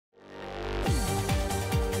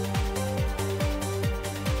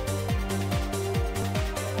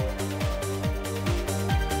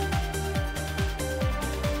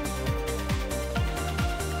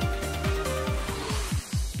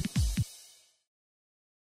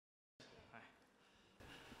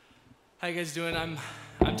How you guys doing? I'm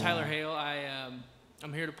Tyler Hale.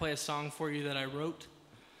 I'm here to play a song for you that I wrote.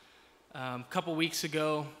 A couple weeks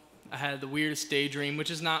ago, I had the weirdest daydream,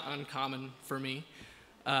 which is not uncommon for me,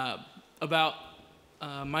 about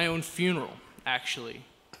my own funeral, actually.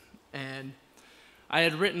 And I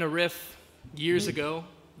had written a riff years ago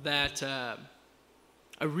that I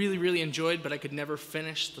really enjoyed, but I could never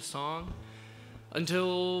finish the song.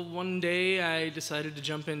 Until one day I decided to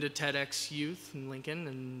jump into TEDxYouth Lincoln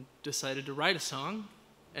and decided to write a song,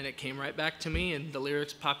 and it came right back to me, and the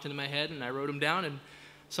lyrics popped into my head, and I wrote them down, and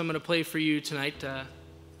so I'm going to play for you tonight,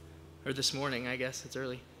 or this morning, I guess, it's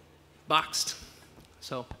early, boxed.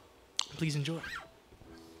 So please enjoy.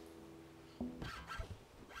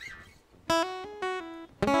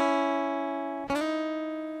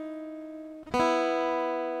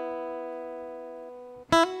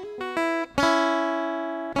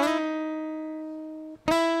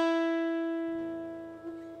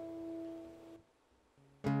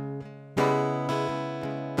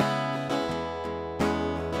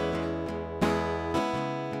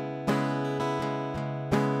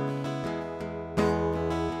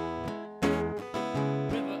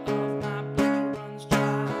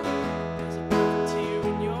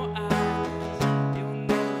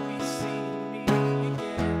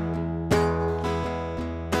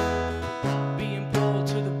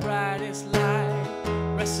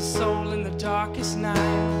 Darkest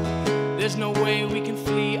night, there's no way we can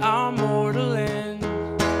flee our mortal end.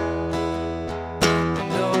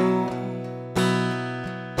 And oh,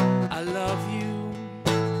 I love you,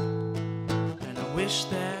 and I wish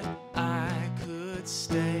that I could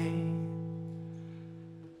stay.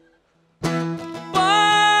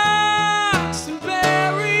 Boxed and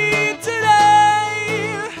buried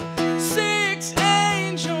today, 6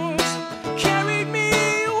 angels carried me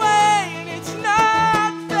away, and it's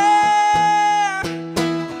not fair.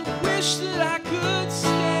 Wish that I could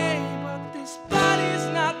stay, but this body's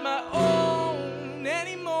not my own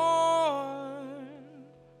anymore.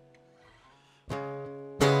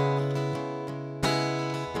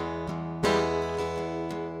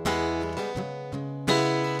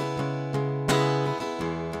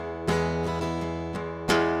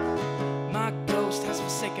 My ghost has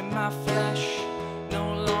forsaken my flesh,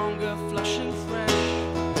 no longer flush and fresh.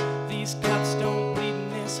 These cuts don't bleed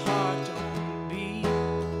and this heart don't beat.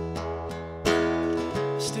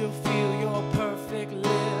 Still feel your perfect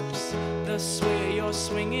lips, the sway of your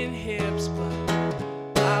swinging hips, but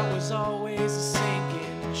I was always a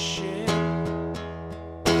sinking ship.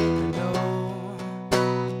 And oh,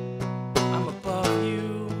 I'm above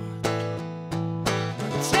you,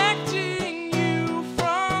 protecting you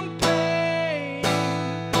from pain.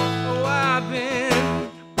 Oh, I've been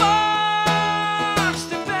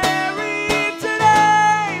boxed and buried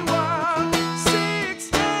today, while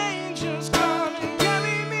 6 angels come and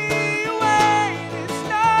carry me away. It's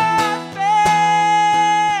not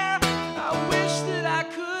fair. I wish that I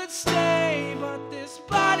could stay, but this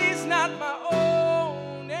body's not my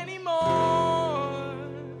own anymore.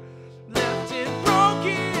 Left it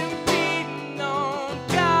broken, beating on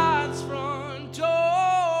God's front door.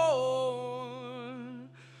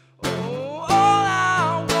 Oh, all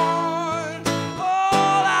I want,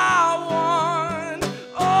 all I want,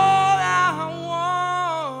 all I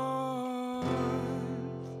want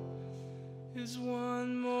is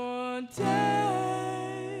one more day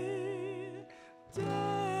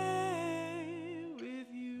with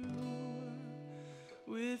you,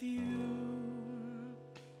 with you.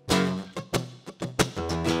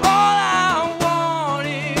 All I want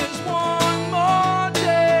is one more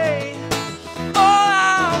day. All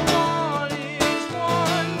I want is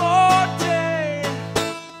one more day.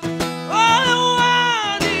 All I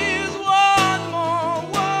want is one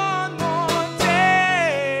more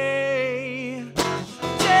day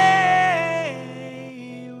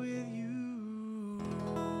with you.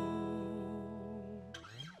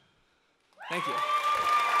 Thank you.